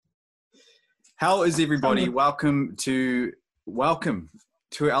How is everybody? Welcome to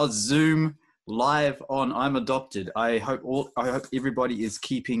our Zoom live on I'm Adopted. I hope everybody is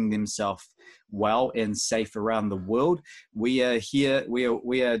keeping themselves well and safe around the world. We are here.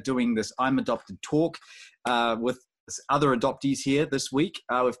 We are doing this I'm Adopted talk with other adoptees here this week.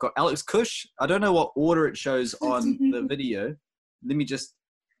 We've got Alex Cush. I don't know what order it shows on the video. Let me just.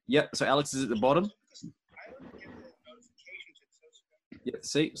 Yep. So Alex is at the bottom. Yeah,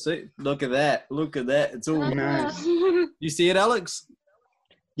 see, look at that. It's all nice. You see it, Alex?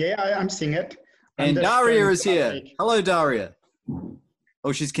 Yeah, I'm seeing it. And Daria is here. Hello, Daria.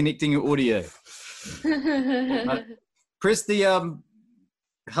 Oh, she's connecting your audio. Press the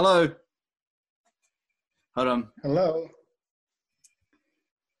hello. Hold on. Hello.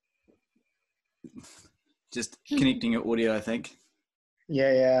 Just connecting your audio, I think.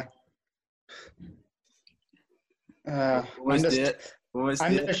 Yeah. I'm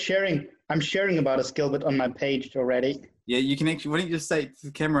just sharing. I'm sharing about a skill bit on my page already. Yeah, you can actually. Why don't you just say it to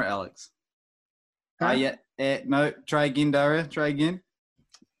the camera, Alex? Huh? No. Try again, Daria. Try again.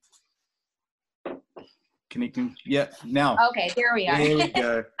 Connecting. Yeah. Now. Okay, there we are. There we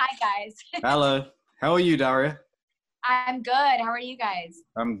go. Hi, guys. Hello. How are you, Daria? I'm good. How are you guys?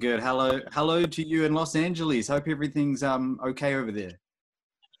 I'm good. Hello to you in Los Angeles. Hope everything's okay over there.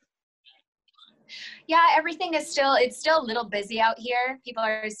 Yeah, everything is still a little busy out here. People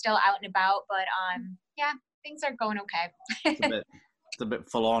are still out and about, but yeah, things are going okay. It's a bit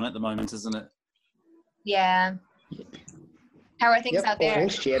full on at the moment, isn't it? Yeah. How are things out there?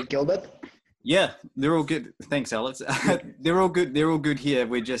 Bullshit, Gilbert. Yeah, they're all good. Thanks, Alex. They're all good. They're all good here.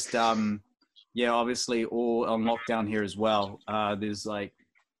 We're just obviously all on lockdown here as well. There's we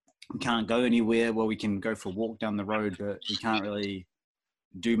can't go anywhere. Well, we can go for a walk down the road, but we can't really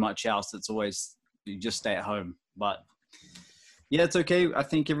do much else. It's always you just stay at home. But yeah, it's okay. I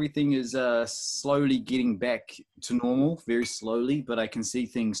think everything is slowly getting back to normal, very slowly, but I can see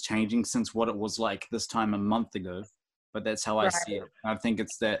things changing since what it was like this time a month ago. But that's how I see it. I think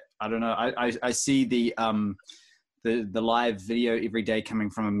it's that, I don't know. I see the live video every day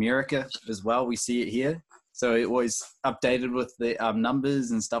coming from America as well. We see it here. So it was updated with the numbers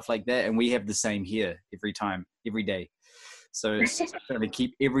and stuff like that. And we have the same here every day. So it's trying to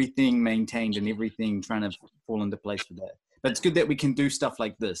keep everything maintained and everything trying to fall into place for that. But it's good that we can do stuff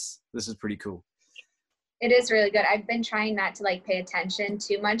like this. This is pretty cool. It is really good. I've been trying not to pay attention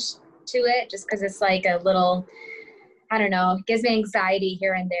too much to it just because it's a little, I don't know, it gives me anxiety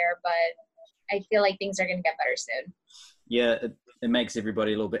here and there, but I feel like things are going to get better soon. Yeah, it makes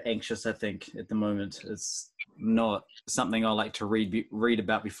everybody a little bit anxious, I think, at the moment. It's not something I like to read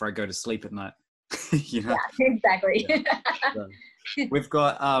about before I go to sleep at night. You know? Yeah, exactly. Yeah.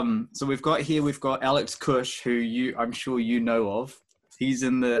 So we've got Alex Cush, who I'm sure you know of. He's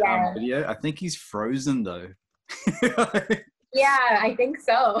in the video. I think he's frozen though. Yeah, I think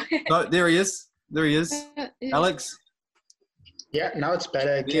so. Oh, there he is. Alex. Yeah, now it's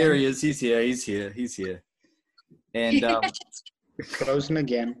better again. There he is. He's here. And frozen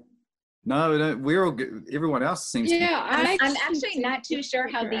again. No, we're all good. Everyone else seems to be. I'm actually not too sure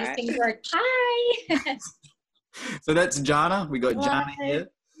how these things work. Hi. So that's Jana. We got Jana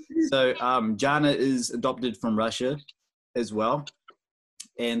here. So Jana is adopted from Russia as well.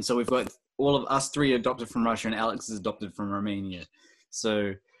 And so we've got all of us three adopted from Russia, and Alex is adopted from Romania.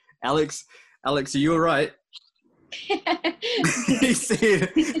 So Alex, are you all right? he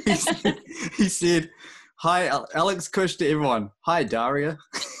said, hi, Alex Cush to everyone. Hi, Daria.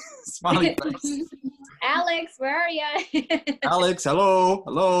 Smiling face. Alex, where are you? Alex,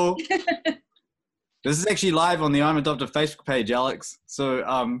 hello. This is actually live on the I'm Adopted Facebook page, Alex. So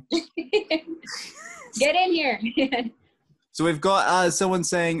get in here. So we've got someone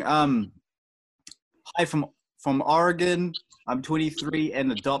saying, hi from Oregon. I'm 23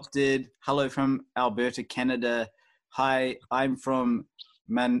 and adopted. Hello from Alberta, Canada. Hi, I'm from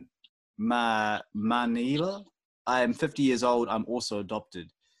Manila. I am 50 years old. I'm also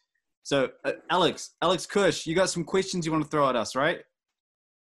adopted. So Alex Cush, you got some questions you want to throw at us, right?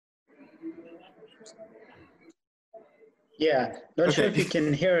 Yeah, not sure if you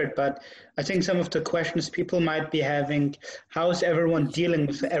can hear it, but I think some of the questions people might be having, how's everyone dealing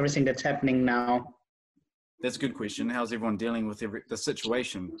with everything that's happening now? That's a good question. How's everyone dealing with the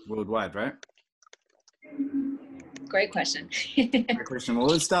situation worldwide, right? Great question. Great question. Well,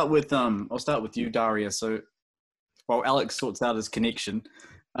 let's start with I'll start with you, Daria. So while Alex sorts out his connection,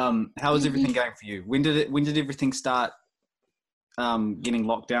 how is everything going for you? When did everything start getting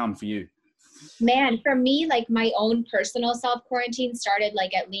locked down for you? Man, for me, my own personal self-quarantine started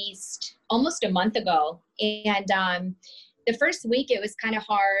at least almost a month ago. And the first week it was kind of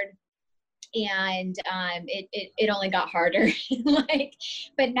hard and it only got harder. Like,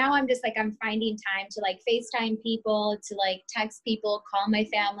 but now I'm just like, I'm finding time to like FaceTime people, to like text people, call my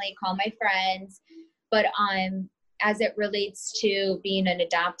family, call my friends. But as it relates to being an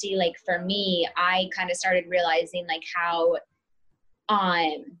adoptee, like for me, I kind of started realizing like how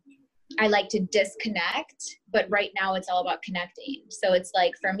I like to disconnect, but right now it's all about connecting. So it's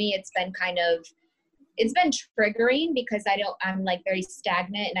like, for me, it's been triggering because I'm like very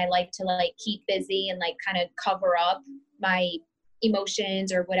stagnant, and I like to like keep busy and like kind of cover up my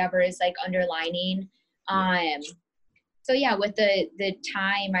emotions or whatever is like underlining. So yeah, with the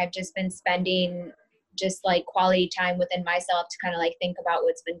time I've just been spending just like quality time within myself to kind of like think about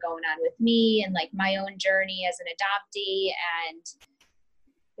what's been going on with me and like my own journey as an adoptee. And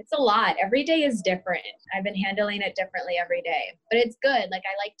it's a lot. Every day is different. I've been handling it differently every day, but it's good. Like,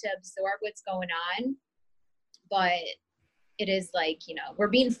 I like to absorb what's going on, but it is like, you know, we're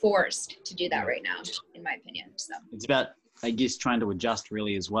being forced to do that right now, in my opinion. So it's about, I guess, trying to adjust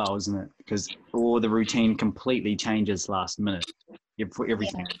really as well, isn't it? Because all the routine completely changes last minute for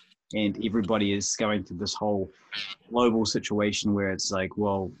everything. Yeah. And everybody is going through this whole global situation where it's like,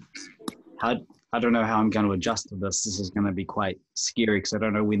 well, I don't know how I'm going to adjust to this. This is going to be quite scary because we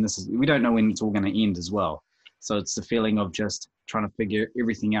don't know when it's all going to end as well. So it's the feeling of just trying to figure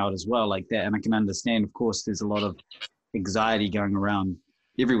everything out as well like that. And I can understand, of course, there's a lot of anxiety going around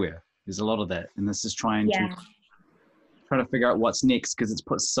everywhere. There's a lot of that. And this is trying to figure out what's next, because it's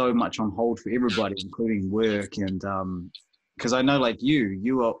put so much on hold for everybody, including work. And because I know, like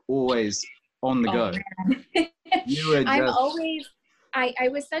you are always on the go. You are just... I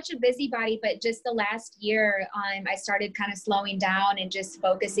was such a busybody, but just the last year, I started kind of slowing down and just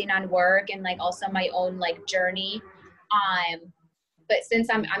focusing on work and like also my own like journey. But since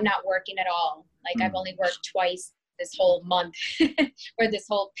I'm not working at all, like I've only worked twice this whole month or this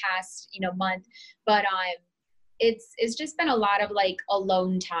whole past, month, but it's just been a lot of like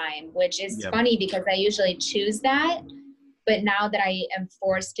alone time, which is funny because I usually choose that. But now that I am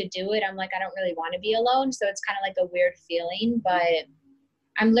forced to do it, I'm like, I don't really want to be alone. So it's kind of like a weird feeling, but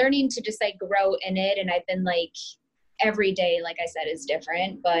I'm learning to just like grow in it. And I've been like, every day, like I said, is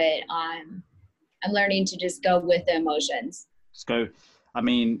different, but I'm learning to just go with the emotions. Just go. I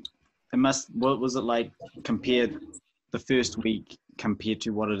mean, what was it like compared the first week compared to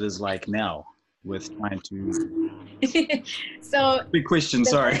what it is like now with trying to... So big question,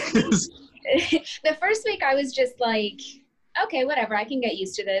 sorry. The first week I was just like, okay, whatever, I can get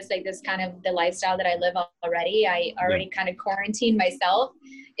used to this. Like, this kind of the lifestyle that I live already. I already kind of quarantine myself.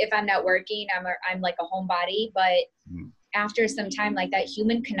 If I'm not working, I'm like a homebody. But after some time, like, that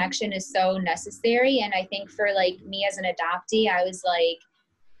human connection is so necessary. And I think for like me as an adoptee, I was like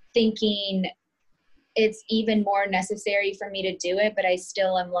thinking it's even more necessary for me to do it. But I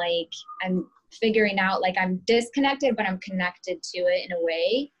still am like, I'm figuring out, like, I'm disconnected, but I'm connected to it in a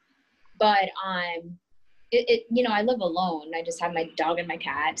way. But I live alone. I just have my dog and my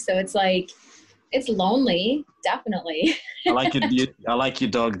cat. So it's like, it's lonely, definitely. I like your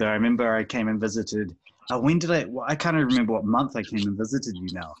dog though. I remember I came and visited. I can't even remember what month I came and visited you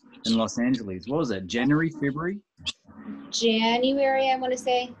now in Los Angeles. What was it? January, February? January, I want to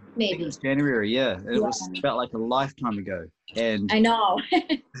say. Maybe. I think it was January, yeah. It was about like a lifetime ago. And I know.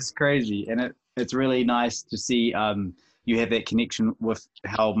 It's crazy. And it's really nice to see you have that connection with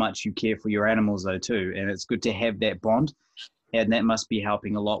how much you care for your animals though too. And it's good to have that bond. And that must be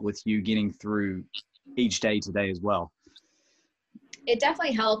helping a lot with you getting through each day today as well. It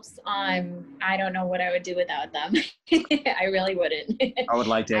definitely helps. I don't know what I would do without them. I really wouldn't. I would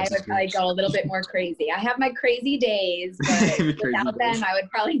like to. I would probably go a little bit more crazy. I have my crazy days, but without them, I would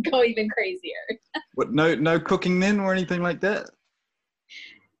probably go even crazier. What? No cooking then, or anything like that?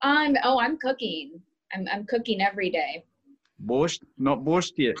 I'm cooking. I'm cooking every day. Borscht? Not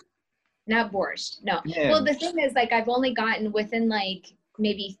borscht yet. Not borscht. No. Yeah. Well, the thing is, like, I've only gotten within like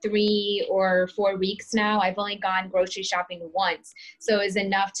maybe 3 or 4 weeks now, I've only gone grocery shopping once. So it was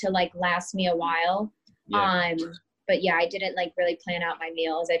enough to like last me a while. Yeah. But yeah, I didn't like really plan out my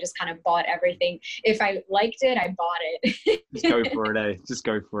meals. I just kind of bought everything. If I liked it, I bought it. Just go for it, eh? Just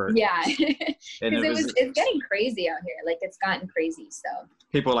go for it. Yeah. Because it's getting crazy out here. Like, it's gotten crazy, so.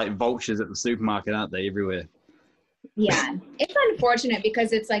 People are like vultures at the supermarket, aren't they, everywhere? Yeah. It's unfortunate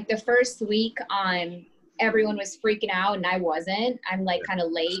because it's like the first week everyone was freaking out and I wasn't. I'm like kind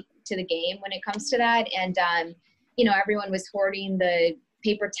of late to the game when it comes to that. And, everyone was hoarding the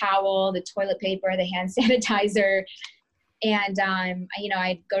paper towel, the toilet paper, the hand sanitizer. And,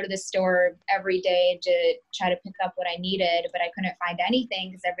 I'd go to the store every day to try to pick up what I needed, but I couldn't find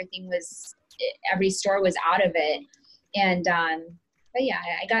anything because every store was out of it. And But yeah,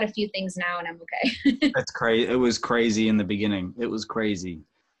 I got a few things now and I'm okay. That's crazy. It was crazy in the beginning. It was crazy.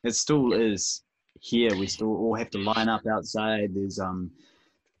 It still is here. We still all have to line up outside. There's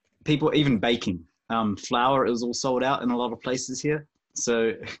people even baking. Flour is all sold out in a lot of places here.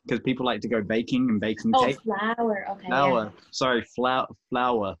 So because people like to go baking and baking Oh, cake. flour. Okay. Flour. Yeah. Sorry, flour.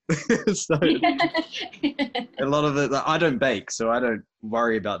 So a lot of it. I don't bake, so I don't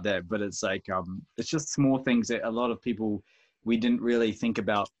worry about that. But it's like it's just small things that a lot of people we didn't really think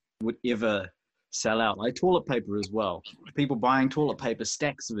about would ever sell out. Like toilet paper as well. People buying toilet paper,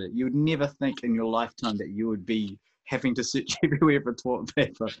 stacks of it. You would never think in your lifetime that you would be having to search everywhere for toilet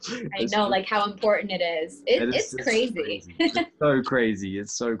paper. I know, like how important it is. It's crazy. It's so crazy.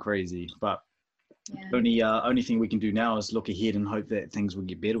 It's so crazy. But Yeah. only thing we can do now is look ahead and hope that things will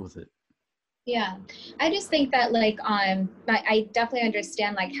get better with it. Yeah, I just think that like I definitely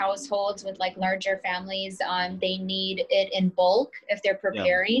understand like households with like larger families they need it in bulk if they're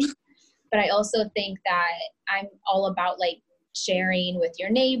preparing. But I also think that I'm all about like sharing with your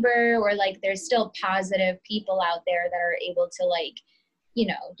neighbor, or like there's still positive people out there that are able to like, you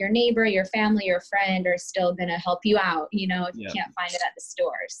know, your neighbor, your family, your friend are still gonna help you out, you know, if you can't find it at the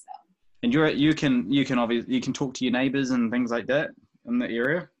store. So. And you can obviously talk to your neighbors and things like that in the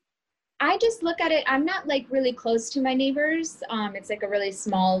area. I just look at it, I'm not like really close to my neighbors. It's like a really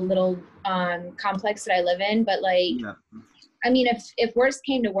small little complex that I live in, but like, I mean, if worse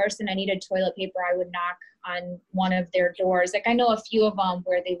came to worse and I needed toilet paper, I would knock on one of their doors. Like I know a few of them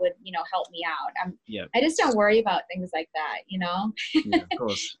where they would, you know, help me out. I just don't worry about things like that, you know? Yeah, of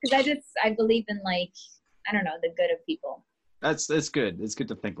course. Because I believe in like, I don't know, the good of people. It's good. It's good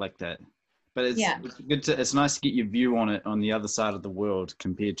to think like that. But it's good to, it's nice to get your view on it on the other side of the world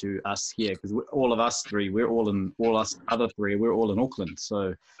compared to us here, because all of us three, we're all in Auckland,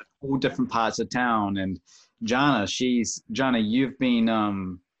 so all different parts of town. And Jana, you've been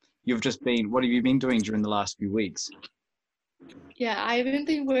what have you been doing during the last few weeks? Yeah, I haven't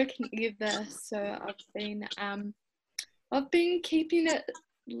been working either, so I've been keeping it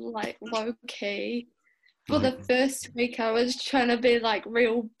like low key. For the first week, I was trying to be like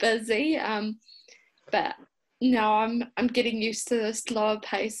real busy, but now I'm getting used to the slower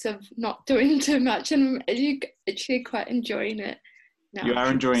pace of not doing too much, and I'm actually quite enjoying it now. You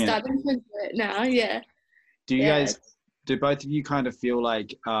are enjoying starting to enjoy it now, yeah. Do both of you kind of feel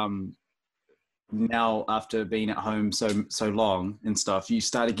like now after being at home so long and stuff, you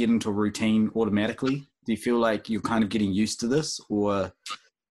start to get into a routine automatically? Do you feel like you're kind of getting used to this, or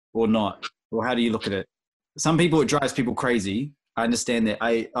not? Or how do you look at it? Some people, it drives people crazy. I understand that.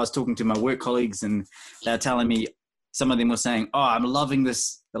 I was talking to my work colleagues and they're telling me, some of them were saying, oh, I'm loving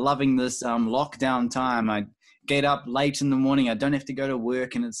this lockdown time. I get up late in the morning. I don't have to go to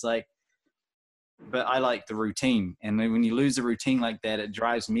work. And it's like, but I like the routine. And when you lose a routine like that, it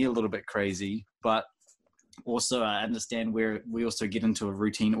drives me a little bit crazy. But also I understand where we also get into a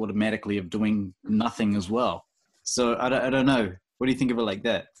routine automatically of doing nothing as well. So I don't know. What do you think of it like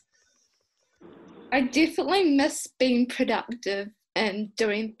that? I definitely miss being productive and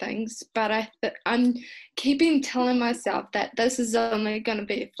doing things, but I'm keeping telling myself that this is only going to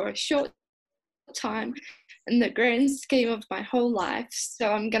be for a short time in the grand scheme of my whole life.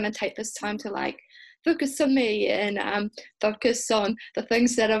 So I'm going to take this time to like focus on me and focus on the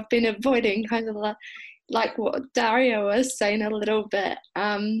things that I've been avoiding, kind of like what Dario was saying a little bit,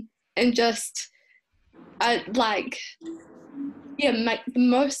 and just make the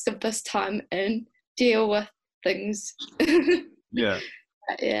most of this time and deal with things. Yeah.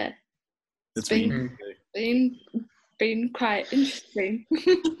 It's been quite interesting.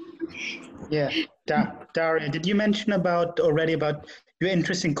 Yeah. Daria, did you mention already about your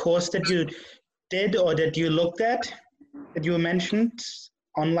interesting course that you did or that you looked at, that you mentioned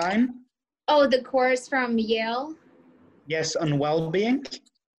online? Oh, the course from Yale? Yes, on well-being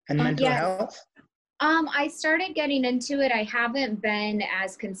and mental health. I started getting into it. I haven't been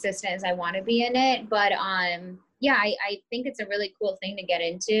as consistent as I want to be in it, but I think it's a really cool thing to get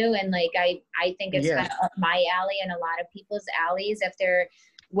into, and like I think it's kind of up my alley and a lot of people's alleys if they're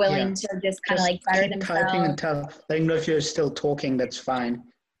willing to just kind of like better themselves. Typing and letting know if you're still talking. That's fine.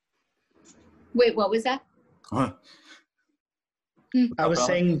 Wait, what was that? Huh. I was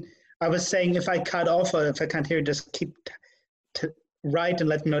saying if I cut off or if I can't hear you, just keep write and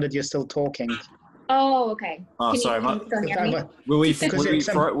let me know that you're still talking. Oh, okay. Oh, sorry. Were we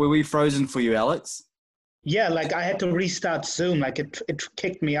frozen for you, Alex? Yeah, like I had to restart Zoom. Like it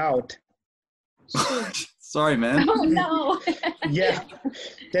kicked me out. Sorry, man. Oh no. Yeah,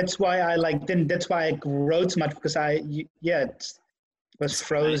 that's why I didn't. That's why I wrote so much, because was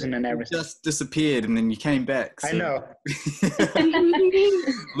frozen and You everything. just disappeared and then you came back. I know.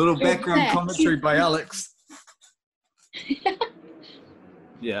 Little You're background back. commentary by Alex.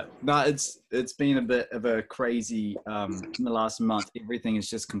 Yeah, no, it's been a bit of a crazy in the last month. Everything has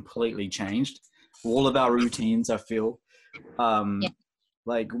just completely changed. All of our routines, I feel. Yeah.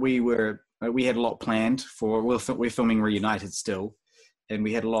 Like we had a lot planned for. We're filming Reunited still, and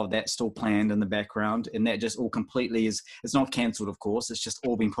we had a lot of that still planned in the background, and that just all completely it's not cancelled, of course. It's just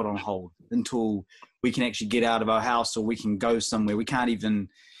all been put on hold until we can actually get out of our house or we can go somewhere. We can't even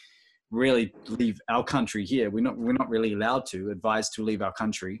really leave our country here. We're not really allowed to, advised to leave our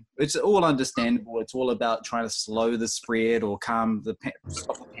country. It's all understandable. It's all about trying to slow the spread or stop the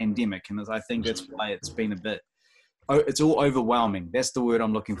pandemic, and I think that's why it's been a bit. It's all overwhelming. That's the word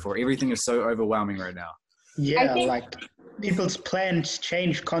I'm looking for. Everything is so overwhelming right now. Yeah, think- like people's plans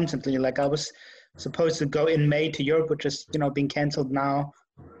change constantly. Like I was supposed to go in May to Europe, which is being cancelled now.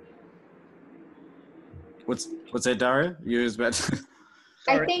 What's that, Daria? You was about to...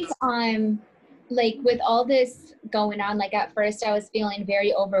 I think like with all this going on, like at first I was feeling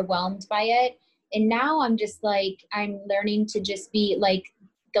very overwhelmed by it, and now I'm just like I'm learning to just be like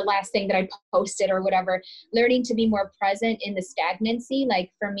the last thing that I posted or whatever, learning to be more present in the stagnancy.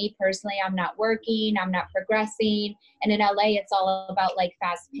 Like for me personally, I'm not working, I'm not progressing, and in LA it's all about like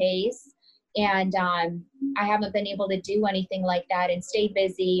fast pace, and I haven't been able to do anything like that and stay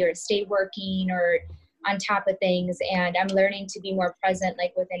busy or stay working or on top of things, and I'm learning to be more present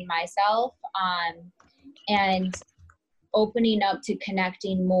like within myself, and opening up to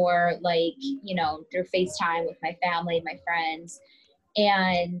connecting more like through FaceTime with my family, my friends.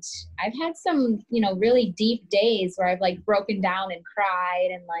 And I've had some really deep days where I've like broken down and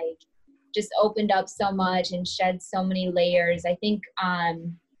cried and like just opened up so much and shed so many layers. I think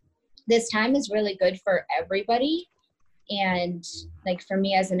this time is really good for everybody. And like for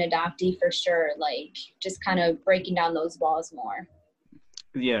me as an adoptee, for sure, like just kind of breaking down those walls more.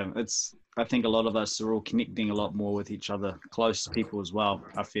 Yeah, I think a lot of us are all connecting a lot more with each other, close people as well,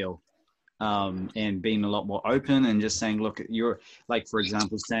 I feel. And being a lot more open and just saying, look, you're like, for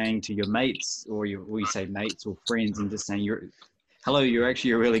example, saying to your mates we say mates or friends and just saying, you're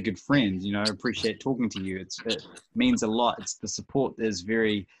actually a really good friend, I appreciate talking to you. It means a lot. It's the support is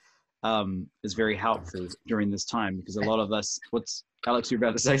very helpful during this time because a lot of us, Alex, you're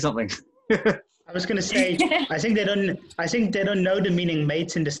about to say something. I was gonna say, I think they don't know the meaning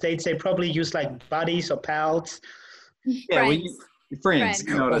mates in the States. They probably use like buddies or pals. Yeah, friends.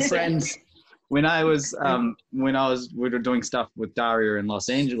 You know what I say? Friends. When we were doing stuff with Daria in Los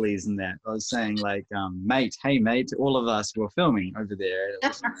Angeles and that, I was saying like, mate, hey mate, all of us were filming over there.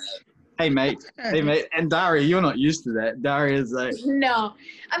 Hey mate, and Daria, you're not used to that. Daria's like, no,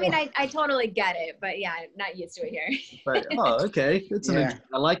 I mean I totally get it, but yeah, I'm not used to it here. but okay,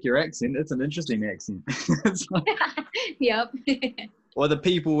 I like your accent. It's an interesting accent. Yep. Or the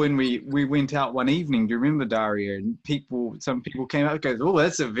people when we went out one evening, do you remember, Daria? And some people came out and goes, oh,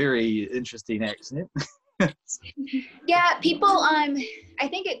 that's a very interesting accent. Yeah, people, I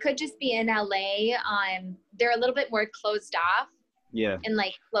think it could just be in LA. They're a little bit more closed off. Yeah. And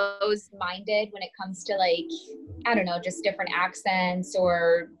like closed-minded when it comes to like, I don't know, just different accents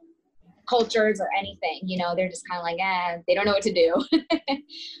or cultures or anything. They're just kind of like, they don't know what to do.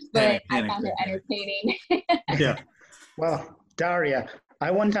 But I found it entertaining. Yeah. Well, Daria,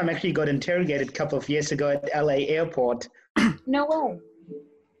 I one time actually got interrogated a couple of years ago at LA airport. No way.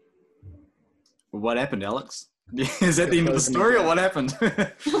 What happened, Alex? Is that the end of the story or what happened?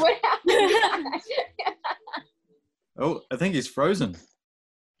 What happened? Oh, I think he's frozen.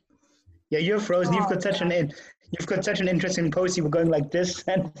 Yeah, you're frozen. You've got such an interesting pose. You were going like this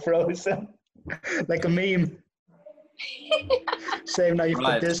and frozen, like a meme. Same now. You've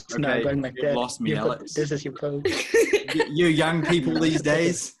got this now going like that. Lost me, Alex. This is your pose. You young people these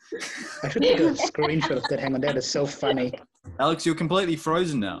days. I should take a screenshot of that. Hang on, that is so funny. Alex, you're completely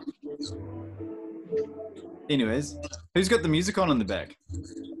frozen now. Anyways, who's got the music on in the back?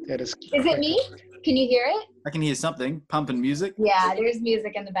 That is. Is it me? Can you hear it? I can hear something. Pumping music. Yeah, there's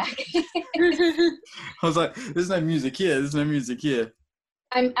music in the back. I was like, there's no music here. There's no music here.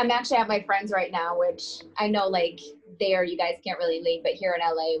 I'm actually at my friend's right now, which I know like there you guys can't really leave, but here in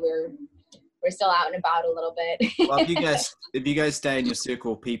LA we're still out and about a little bit. Well, if you guys stay in your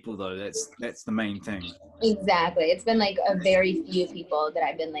circle of people though, that's the main thing. Exactly. It's been like a very few people that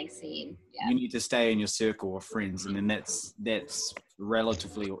I've been like seeing. Yeah. You need to stay in your circle of friends, and then that's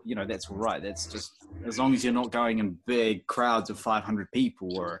relatively, that's all right. That's just as long as you're not going in big crowds of 500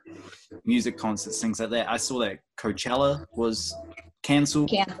 people or music concerts, things like that. I saw that Coachella was cancelled.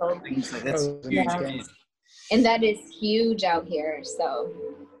 Canceled. Things like that's huge. And that is huge out here. So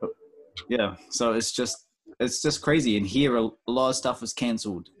Yeah, so it's just crazy. And here a lot of stuff was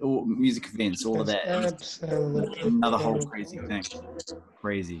cancelled, all music events, all of that. Absolutely. Another whole crazy thing.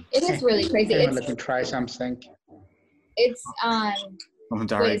 Crazy. it is really crazy. Hang on, let me try something. It's Oh, wait,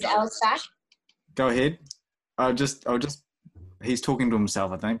 Dari, is Alex back? go ahead. I'll just. He's talking to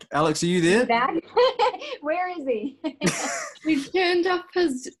himself, I think. Alex, are you there? Back? Where is he? We turned off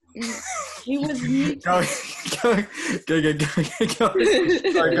his. He was mute. Go. Sorry, go ahead,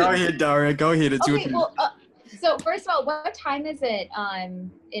 Daria. Go ahead. It's your Okay, turn. well, so first of all, what time is it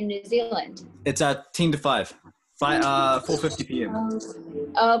in New Zealand? It's 10 to 5. 4:50 p.m.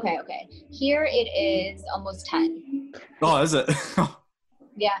 Oh, okay. Here it is almost 10. Oh, is it?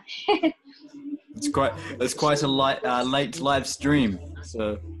 Yeah. It's quite a late live stream.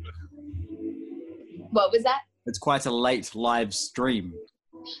 So What was that? it's quite a late live stream.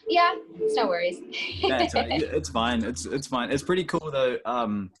 Yeah, it's no worries. Yeah, it's fine. It's fine. It's pretty cool though.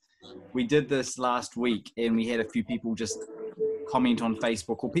 We did this last week, and we had a few people just comment on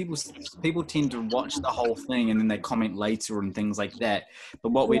Facebook, or people tend to watch the whole thing and then they comment later and things like that.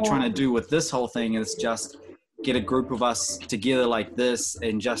 But what we're trying to do with this whole thing is just get a group of us together like this,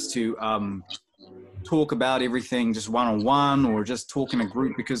 and just to talk about everything just one-on-one, or just talk in a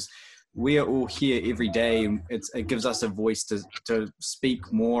group, because we are all here every day, and it gives us a voice to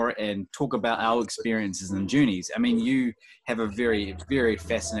speak more and talk about our experiences and journeys. I mean, you have a very, very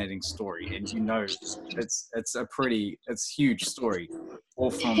fascinating story, and it's a huge story. All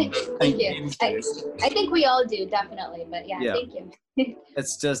from Thank you. I think we all do, definitely, but yeah. Thank you.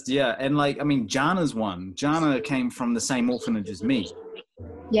 It's just, and like, I mean, Jana's one. Jana came from the same orphanage as me.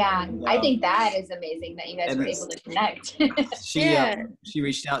 Yeah, I think that is amazing that you guys were able to connect. She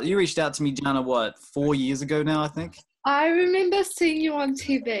reached out. You reached out to me, Jana, what, 4 years ago now, I think? I remember seeing you on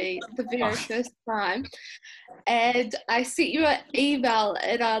TV the very first time, and I sent you an email,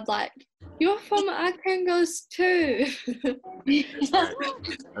 and I'm like, "You're from Archangels too." I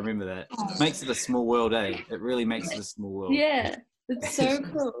remember that. It makes it a small world, eh? It really makes it a small world. Yeah. It's so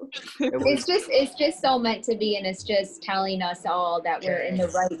cool. It's just so meant to be, and it's just telling us all that we're in the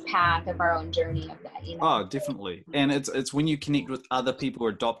right path of our own journey of that, you know. Oh, definitely. And it's when you connect with other people who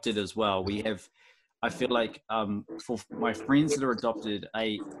are adopted as well. I feel like for my friends that are adopted,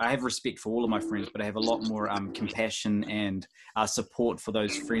 I have respect for all of my friends, but I have a lot more compassion and support for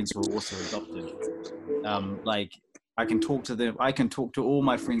those friends who are also adopted. Like, I can talk to them. I can talk to all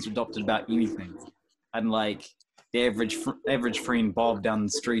my friends adopted about anything, and like the average friend Bob down the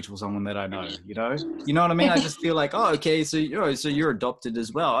street, or someone that I know, you know what I mean? I just feel like, oh, okay, so you're adopted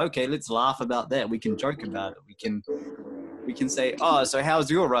as well. Okay, let's laugh about that. We can joke about it. We can say, oh, so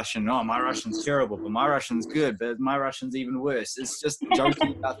how's your Russian? Oh, my Russian's terrible, but my Russian's good, but my Russian's even worse. It's just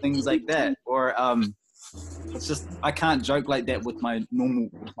joking about things like that. Or it's just, I can't joke like that with my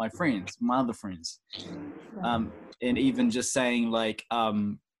friends, my other friends. And even just saying like,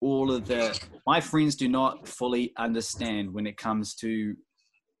 my friends do not fully understand when it comes to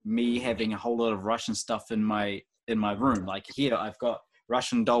me having a whole lot of Russian stuff in my room. Like here, I've got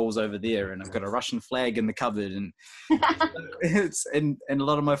Russian dolls over there, and I've got a Russian flag in the cupboard, and and a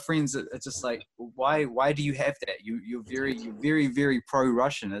lot of my friends are just like, why do you have that? You're very, very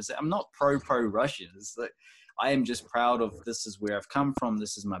pro-Russian. I'm not pro-Russian. It's like, I am just proud of, this is where I've come from.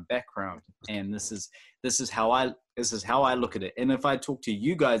 This is my background, and this is how I look at it. And if I talk to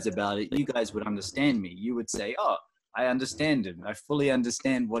you guys about it, you guys would understand me. You would say, oh, I understand him. I fully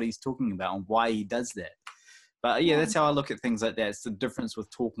understand what he's talking about and why he does that. But yeah, that's how I look at things like that. It's the difference with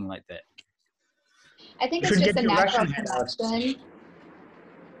talking like that. I think it's just a natural connection.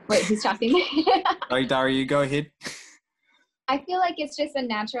 Wait, who's talking? Sorry, Daria, you go ahead. I feel like it's just a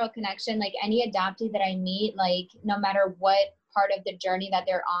natural connection. Like any adoptee that I meet, like no matter what part of the journey that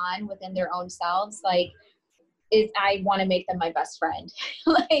they're on within their own selves, like I want to make them my best friend.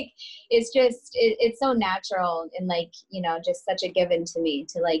 Like it's so natural, and like, you know, just such a given to me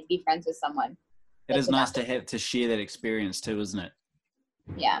to like be friends with someone. It is nice to have to share that experience too, isn't it?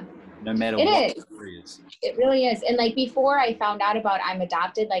 Yeah. No matter what the story is. It really is. And like before I found out about I'm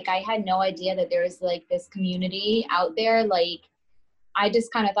Adopted, like I had no idea that there was like this community out there. Like I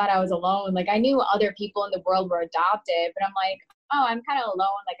just kind of thought I was alone. Like I knew other people in the world were adopted, but I'm like, oh, I'm kind of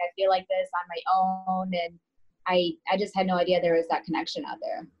alone. Like I feel like this on my own. And I just had no idea there was that connection out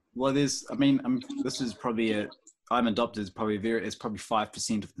there. Well, this is probably I'm Adopted is probably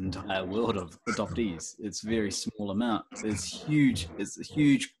 5% of the entire world of adoptees. It's a very small amount. It's huge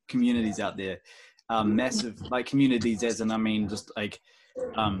communities out there, massive like communities, as in, I mean, just like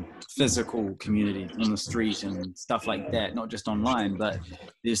physical community on the street and stuff like that, not just online, but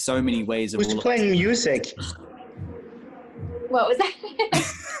there's so many ways of Who's all of playing music? What was that?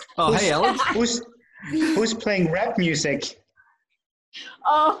 Oh, hey, Alex. Who's playing rap music?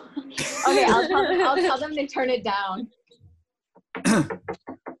 Oh, okay. I'll tell them to turn it down.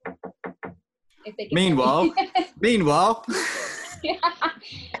 If they can Meanwhile, yeah.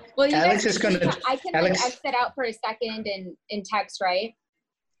 Well, you Alex guys, is gonna. I can Alex, like exit out for a second in text, right?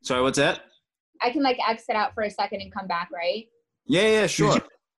 sorry, what's that? I can like exit out for a second and come back, right? Yeah, sure.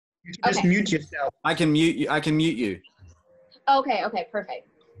 you just Okay. mute yourself. I can mute you. Okay, perfect.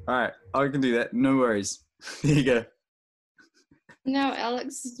 All right, I can do that. No worries. There you go. Now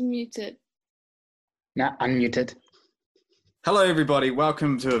Alex is muted. Nah, unmuted. Hello, everybody.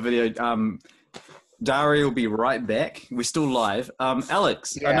 Welcome to a video. Dari will be right back. We're still live.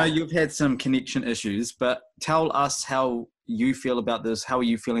 Alex, I know Yeah. you've had some connection issues, but tell us how you feel about this. How are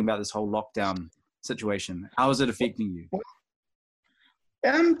you feeling about this whole lockdown situation? How is it affecting you?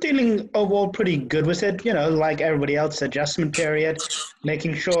 I'm dealing overall pretty good with it. You know, like everybody else, adjustment period,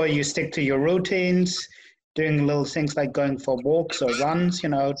 making sure you stick to your routines, doing little things like going for walks or runs. You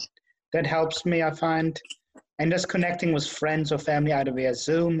know, that helps me, I find. And just connecting with friends or family either via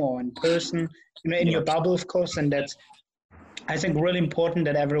Zoom or in person, you know, in your bubble, of course. And that's, I think, really important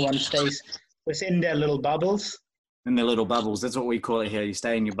that everyone stays within their little bubbles. In their little bubbles. That's what we call it here. You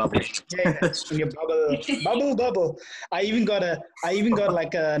stay in your bubble. Yeah, in your bubble. I even got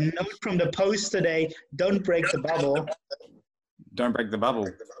like a note from the post today. Don't break the bubble. Don't break the bubble.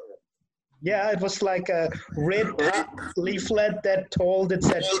 Yeah, it was like a red leaflet that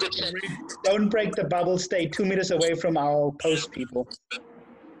said, "Don't break the bubble. Stay 2 meters away from our post people."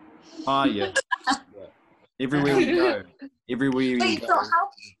 Oh, yeah. Everywhere we go. Everywhere we Wait, go. so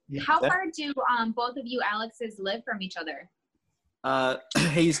how far do both of you Alexes live from each other?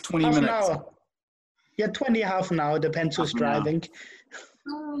 He's 20 Half an minutes. hour. Yeah, 20, half an hour. Depends who's Half an hour. driving.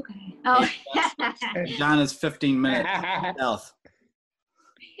 Oh, okay. Oh. Dana's 15 minutes south.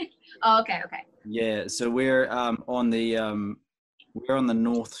 Oh, okay. Yeah, so we're on the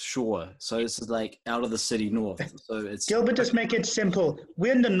North Shore. So this is like out of the city north. So it's Gilbert, just make it simple.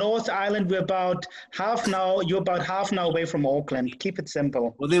 We're in the North Island. We're about half an hour. You're about half an hour away from Auckland. Keep it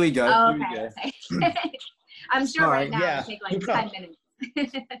simple. well. There we go. Oh, There we go. okay. I'm sure Sorry, right now yeah, it take you like probably- 10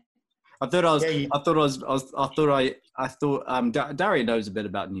 minutes. I thought I was. Yeah, you- I thought Daria knows a bit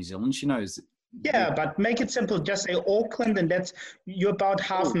about New Zealand. She knows. Yeah, but make it simple. Just say Auckland, and you're about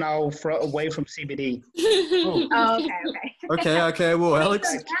half an hour away from CBD. Oh, okay. Okay. Well, Alex.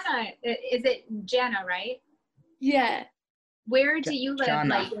 So Jana, is it Jana, right? Yeah. Where do you live, Jana.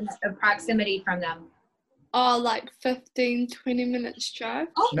 like in the proximity from them? Oh, like 15, 20 minutes drive.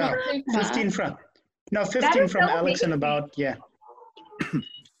 Oh, No, Not too far. 15 from. No, That 15 is from so Alex and amazing. about Yeah.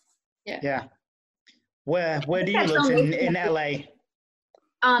 Yeah. Where do you That's live so in amazing. LA?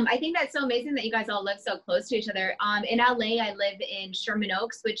 I think that's so amazing that you guys all live so close to each other. In LA, I live in Sherman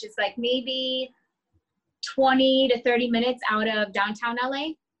Oaks, which is like maybe 20 to 30 minutes out of downtown LA.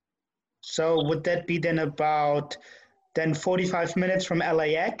 So would that be then about 45 minutes from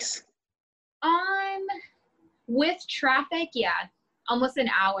LAX? With traffic, yeah, almost an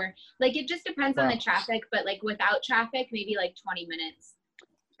hour. Like it just depends on Wow. the traffic, but like without traffic, maybe like 20 minutes.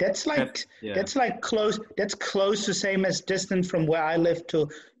 That's like Yeah. that's like close. That's close to same as distance from where I live to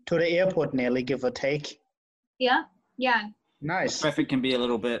the airport, nearly, give or take. Yeah, yeah. Nice. Traffic can be a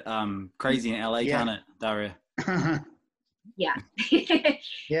little bit crazy in LA, Yeah. can't it, Daria? Yeah.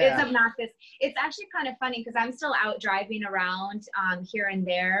 Yeah. It's obnoxious. It's actually kind of funny because I'm still out driving around here and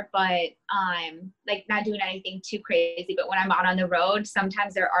there, but like not doing anything too crazy. But when I'm out on the road,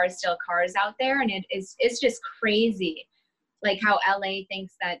 sometimes there are still cars out there, and it's just crazy, like how LA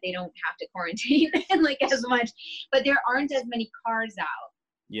thinks that they don't have to quarantine like as much, but there aren't as many cars out.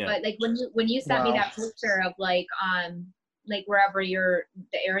 Yeah. But like when you sent me Wow. that picture of like wherever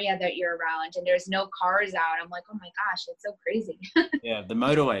the area that you're around and there's no cars out, I'm like, oh my gosh, it's so crazy. Yeah. The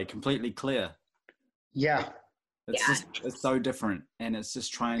motorway completely clear. Yeah. It's so different, and it's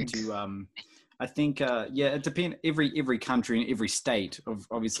just trying to. I think it depends. Every country and every state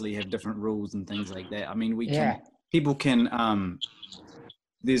obviously have different rules and things like that. I mean, people can.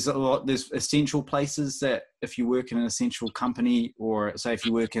 There's essential places that if you work in an essential company, or say if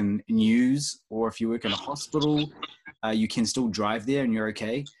you work in news, or if you work in a hospital, you can still drive there and you're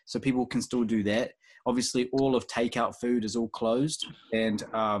okay. So people can still do that. Obviously, all of takeout food is all closed, and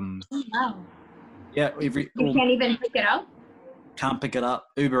Wow. yeah, You can't even pick it up? can't pick it up.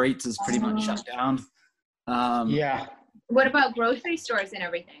 Uber Eats is pretty much shut down. Yeah. What about grocery stores and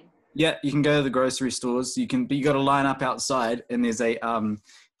everything? Yeah, you can go to the grocery stores. But you got to line up outside, and there's a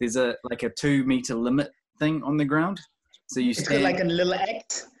like a 2 meter limit thing on the ground. So you It's got stand like a little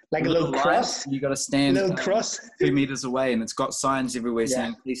X, like a little line, cross. You got to A stand little cross. 2 meters away, and it's got signs everywhere Yeah.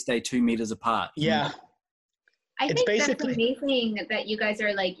 saying please stay 2 meters apart. Yeah. I It's think basically- that's amazing that you guys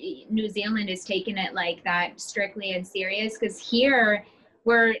are like, New Zealand is taking it like that strictly and serious, because here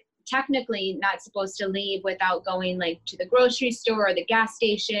we're technically not supposed to leave without going like to the grocery store or the gas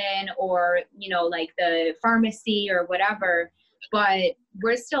station or, you know, like the pharmacy or whatever, but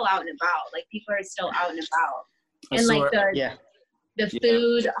we're still out and about. Like people are still out and about. And like the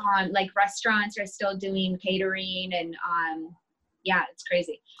food like restaurants are still doing catering and yeah, it's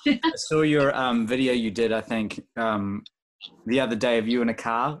crazy. I saw your video you did, I think, the other day of you in a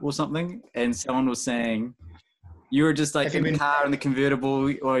car or something, and someone was saying you were just like in the car in the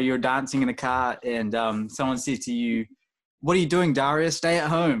convertible, or you're dancing in a car, and someone said to you, "What are you doing, Daria? Stay at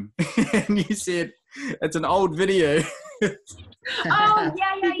home." And you said, "It's an old video." Oh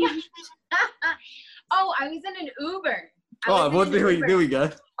yeah. Oh, I was in an Uber. There we go.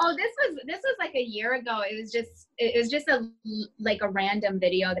 Oh, this was like a year ago. It was just a random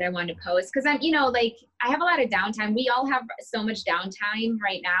video that I wanted to post because I'm, you know, like I have a lot of downtime. We all have so much downtime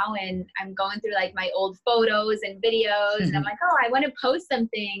right now, and I'm going through like my old photos and videos, and I'm like, oh, I want to post some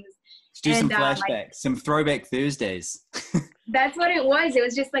things. Let's do some flashbacks, some throwback Thursdays. That's what it was. It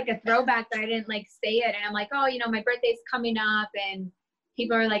was just like a throwback, but I didn't like say it. And I'm like, oh, you know, my birthday's coming up, and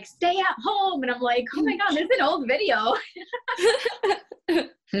people are like, stay at home. And I'm like, oh my God, there's an old video.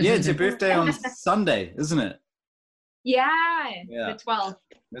 Yeah, it's your birthday on Sunday, isn't it? Yeah, the 12th.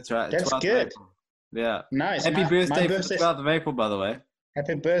 That's right. That's good. April. Yeah. Nice. Happy birthday for the 12th of April, by the way.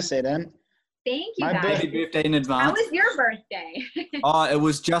 Happy birthday, then. Thank you, guys. Happy birthday in advance. How was your birthday? Oh, it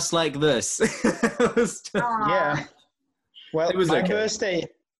was just like this. Yeah. Well, it was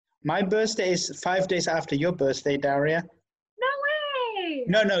my birthday is 5 days after your birthday, Daria. No way.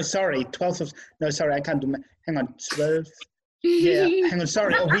 No, sorry. 12th of, no, sorry, I can't do, hang on, 12th. Yeah, hang on,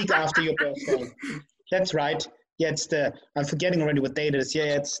 sorry, a week after your birthday. That's right. Yeah, I'm forgetting already what date it is.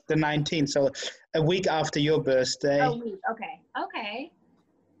 Yeah, it's the 19th, so a week after your birthday. A week, okay.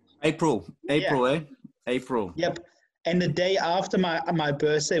 April, eh? April. Yep. And the day after my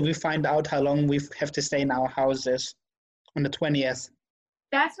birthday, we find out how long we have to stay in our houses on the 20th.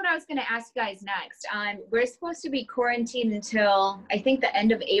 That's what I was going to ask you guys next. We're supposed to be quarantined until, I think, the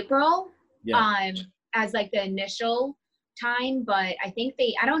end of April, as like the initial time, but I think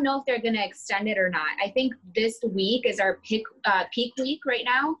I don't know if they're going to extend it or not. I think this week is our peak week right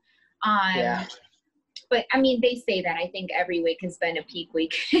now. But I mean, they say that. I think every week has been a peak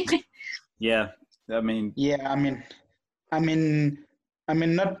week. Yeah. I mean,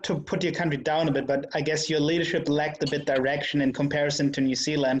 not to put your country down a bit, but I guess your leadership lacked a bit direction in comparison to New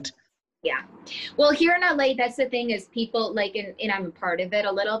Zealand. Yeah. Well, here in LA, that's the thing is people like, and I'm a part of it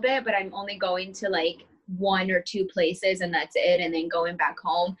a little bit, but I'm only going to like 1 or 2 places and that's it. And then going back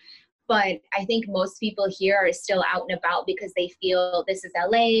home. But I think most people here are still out and about because they feel this is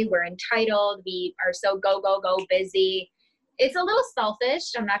LA, we're entitled, we are so go busy. It's a little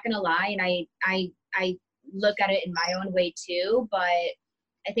selfish, I'm not going to lie. And I look at it in my own way too, but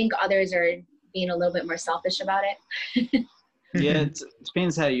I think others are being a little bit more selfish about it. Yeah, it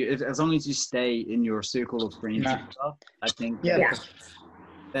depends how as long as you stay in your circle of friends and stuff, I think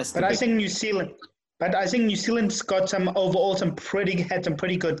that's the I think New Zealand's got had some pretty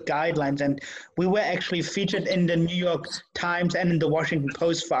good guidelines, and we were actually featured in the New York Times and in the Washington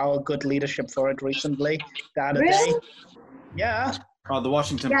Post for our good leadership for it recently, the other day. Yeah. Oh, the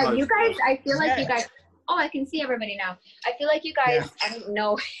Washington Post. Yeah, you guys, I feel like you guys, oh, I can see everybody now. I feel like you guys, I don't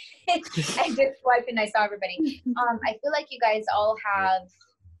know, I just swiped and I saw everybody. I feel like you guys all have,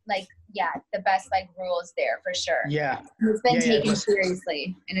 like, the best, like, rules there for sure. Yeah. It's been taken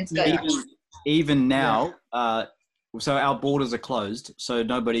seriously, and it's good. Even now, so our borders are closed, so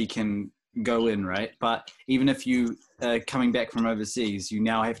nobody can go in, right? But even if you are coming back from overseas, you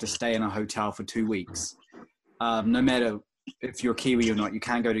now have to stay in a hotel for 2 weeks. No matter if you're Kiwi or not, you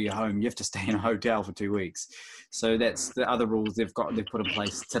can't go to your home. You have to stay in a hotel for 2 weeks. So that's the other rules they've put in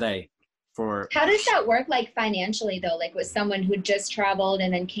place today. How does that work, like, financially, though? Like, with someone who just traveled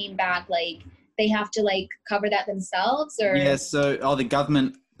and then came back, like, they have to, like, cover that themselves? Or yeah, so the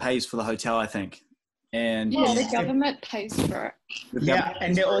government pays for the hotel, I think. And the government pays for it.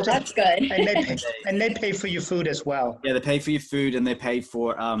 And they also, that's good. And they pay for your food as well. Yeah, they pay for your food, and they pay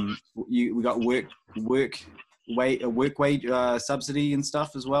for we got work wage subsidy and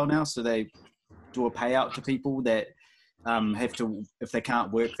stuff as well now. So they do a payout to people that have to, if they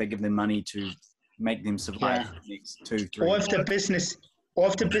can't work, they give them money to make them survive the next 2-3 Or if the business All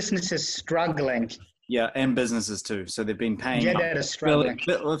of the businesses struggling. Yeah, and businesses too. So they've been paying Yeah, that is struggling.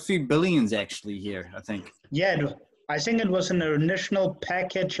 a few billions actually here, I think. Yeah, I think it was an initial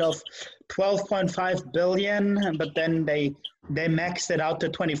package of 12.5 billion, but then they maxed it out to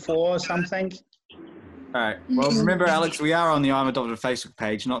 24 or something. All right. Well, remember, Alex, we are on the I'm Adopted Facebook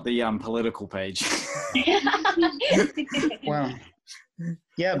page, not the political page. Well,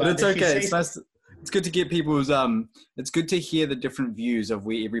 yeah, But it's if you okay. say It's nice. It's good to get people's. It's good to hear the different views of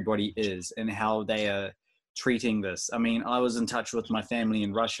where everybody is and how they are treating this. I mean, I was in touch with my family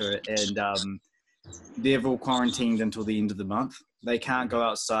in Russia, and they've all quarantined until the end of the month. They can't go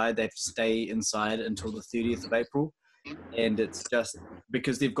outside. They have to stay inside until the 30th of April. And it's just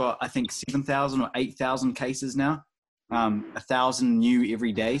because they've got, I think, 7,000 or 8,000 cases now, 1,000 new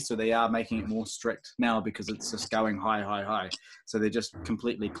every day. So they are making it more strict now because it's just going high. So they just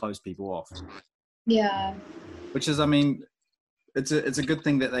completely close people off. Yeah. Which is, I mean, it's a good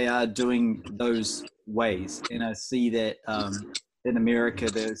thing that they are doing those ways. And I see that in America,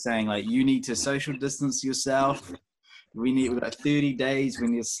 they're saying like, you need to social distance yourself. We've got 30 days. We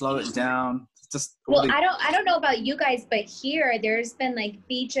need to slow it down. Just well, I don't know about you guys, but here there's been like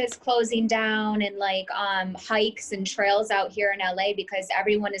beaches closing down and like hikes and trails out here in LA because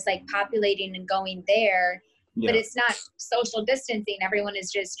everyone is like populating and going there. Yeah. But it's not social distancing. Everyone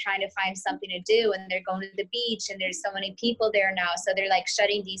is just trying to find something to do, and they're going to the beach, and there's so many people there now, so they're like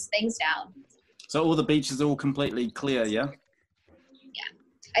shutting these things down. So all the beaches are all completely clear, yeah? Yeah,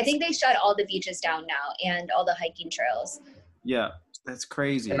 I think they shut all the beaches down now and all the hiking trails. Yeah. That's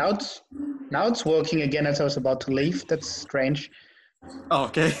crazy. And now it's working again as I was about to leave. That's strange. Oh,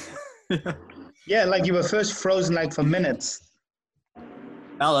 okay. Yeah, like you were first frozen like for minutes.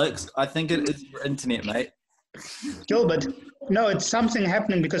 Alex, I think it is your internet, mate. Gilbert, no, it's something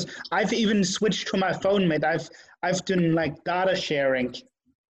happening because I've even switched to my phone, mate. I've done like data sharing.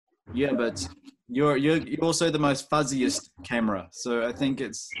 Yeah, but you're also the most fuzziest camera, so I think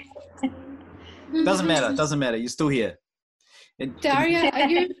it's doesn't matter. You're still here. Daria, are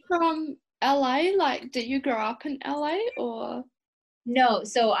you from LA? Like, did you grow up in LA or? No,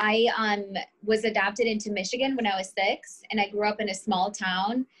 so I was adopted into Michigan when I was 6, and I grew up in a small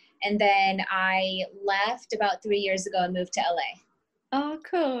town, and then I left about 3 years ago and moved to LA. Oh,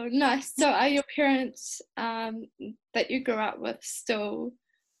 cool, nice. So are your parents that you grew up with still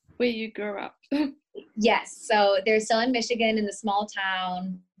where you grew up? Yes, so they're still in Michigan in the small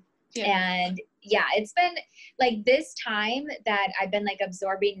town, and yeah, it's been like this time that I've been like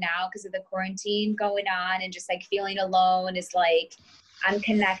absorbing now because of the quarantine going on and just like feeling alone is like I'm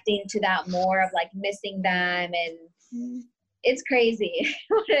connecting to that more of like missing them, and it's crazy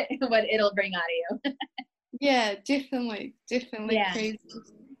what it'll bring out of you. Yeah, definitely crazy.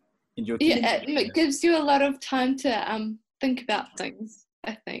 Yeah, it gives you a lot of time to think about things,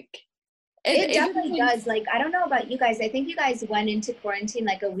 I think. It definitely does. Like, I don't know about you guys. I think you guys went into quarantine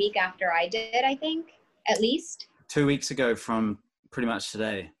like a week after I did, I think, at least. 2 weeks ago from pretty much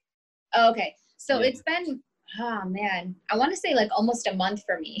today. Oh, okay. So it's been, oh man, I want to say like almost a month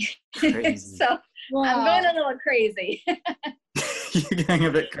for me. So wow. I'm going a little crazy. You're going a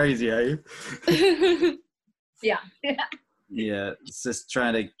bit crazy, are you? Yeah. Yeah, it's just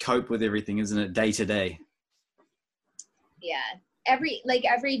trying to cope with everything, isn't it? Day to day. Yeah. Every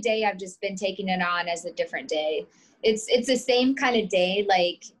day I've just been taking it on as a different day. It's the same kind of day,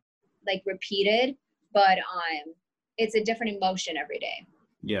 like repeated, but it's a different emotion every day.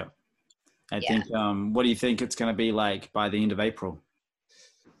 Yeah. I think what do you think it's going to be like by the end of April?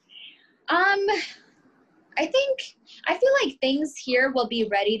 I feel like things here will be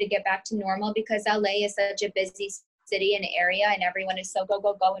ready to get back to normal because LA is such a busy city and area, and everyone is so go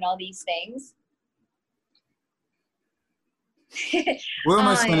and all these things. We're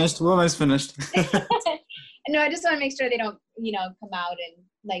almost finished. No, I just want to make sure they don't, come out and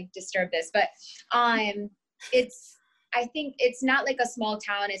like disturb this. But I think it's not like a small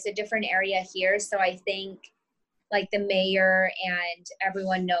town. It's a different area here. So I think like the mayor and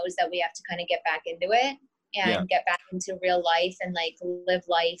everyone knows that we have to kind of get back into it and get back into real life and like live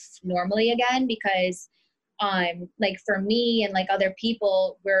life normally again, because like for me and like other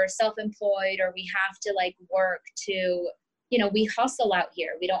people, we're self-employed or we have to like work to, we hustle out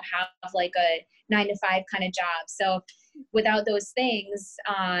here. We don't have like a 9-to-5 kind of job. So without those things,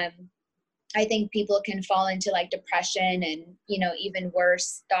 I think people can fall into like depression and, even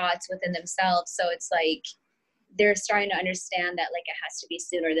worse thoughts within themselves. So it's like, they're starting to understand that like it has to be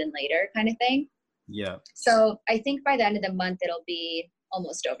sooner than later kind of thing. Yeah. So I think by the end of the month, it'll be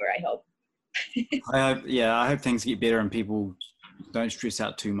almost over, I hope. I hope things get better and people don't stress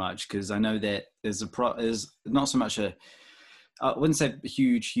out too much, because I know that there's not so much a I wouldn't say a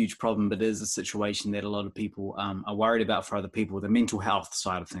huge problem, but it is a situation that a lot of people are worried about for other people, the mental health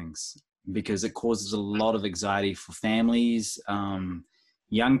side of things, because it causes a lot of anxiety for families,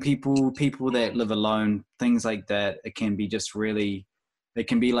 young people, people that live alone, things like that. It can be just really, it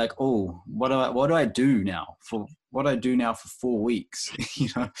can be like, oh, what do I do now for 4 weeks? You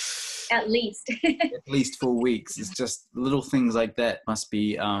know, At least. at least 4 weeks. It's just little things like that must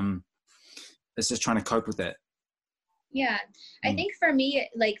be, it's just trying to cope with that. Yeah. I think for me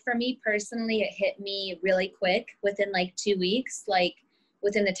personally, it hit me really quick within like 2 weeks, like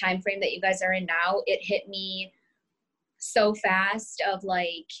within the time frame that you guys are in now. It hit me so fast of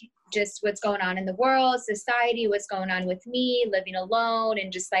like just what's going on in the world, society, what's going on with me, living alone,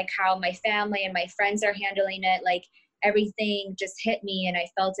 and just like how my family and my friends are handling it. Like everything just hit me and I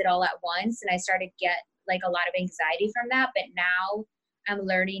felt it all at once, and I started to get like a lot of anxiety from that. But now I'm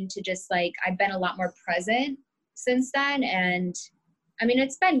learning to just like, I've been a lot more present since then, and I mean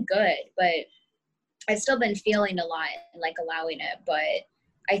it's been good, but I've still been feeling a lot and like allowing it. But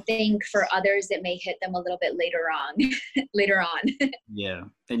I think for others it may hit them a little bit later on. Yeah,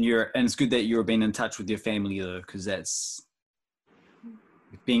 and it's good that you're being in touch with your family though, because that's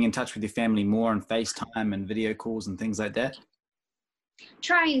being in touch with your family more on FaceTime and video calls and things like that.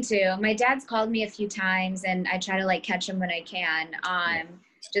 Trying to. My dad's called me a few times and I try to like catch him when I can,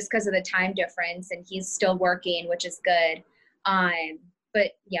 just because of the time difference, and he's still working, which is good.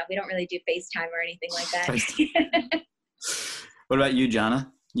 But yeah, we don't really do FaceTime or anything like that. What about you,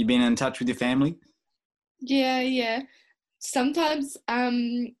 Jana? You been in touch with your family? Yeah. Sometimes,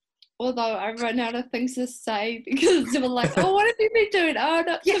 although I run out of things to say because they were like, oh, what have you been doing? Oh,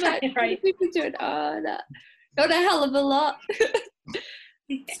 not so much. Right. What have you been doing? Oh, no. Not a hell of a lot.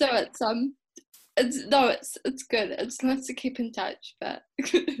 So it's good. It's nice to keep in touch, but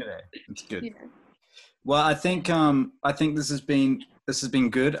it's good. Yeah. Well, I think this has been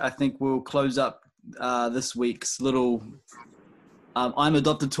good. I think we'll close up this week's little I'm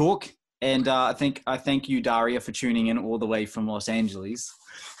Adopted talk, and I thank you, Daria, for tuning in all the way from Los Angeles.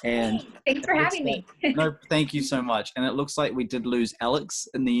 And thanks for having me. No, thank you so much. And it looks like we did lose Alex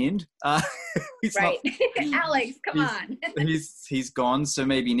in the end. Right. Alex, come on. He's gone. So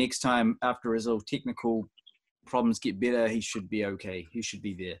maybe next time, after his little technical problems get better, he should be okay. He should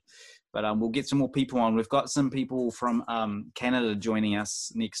be there. But we'll get some more people on. We've got some people from Canada joining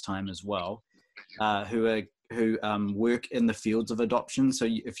us next time as well, who work in the fields of adoption. So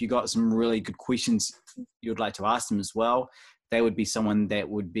if you got some really good questions you'd like to ask them as well, they would be someone that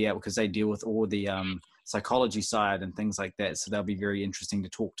would be able, because they deal with all the psychology side and things like that. So they'll be very interesting to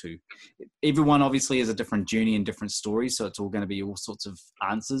talk to. Everyone obviously has a different journey and different stories. So it's all going to be all sorts of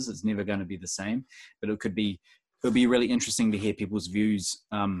answers. It's never going to be the same, but it'll be really interesting to hear people's views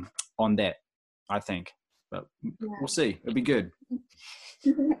on that, I think. But we'll see. It'll be good.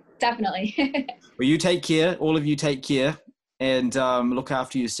 Definitely. Well, you take care. All of you take care, and look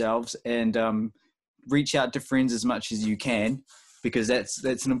after yourselves, and reach out to friends as much as you can, because that's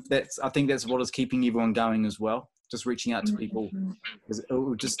I think that's what is keeping everyone going as well. Just reaching out to people, because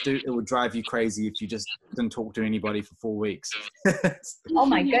it would drive you crazy if you just didn't talk to anybody for 4 weeks. Oh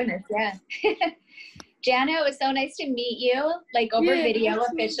my goodness, yeah. Jana, it was so nice to meet you, like over video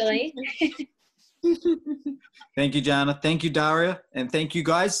officially. Thank you, Jana. Thank you, Daria. And thank you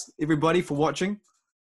guys, everybody, for watching.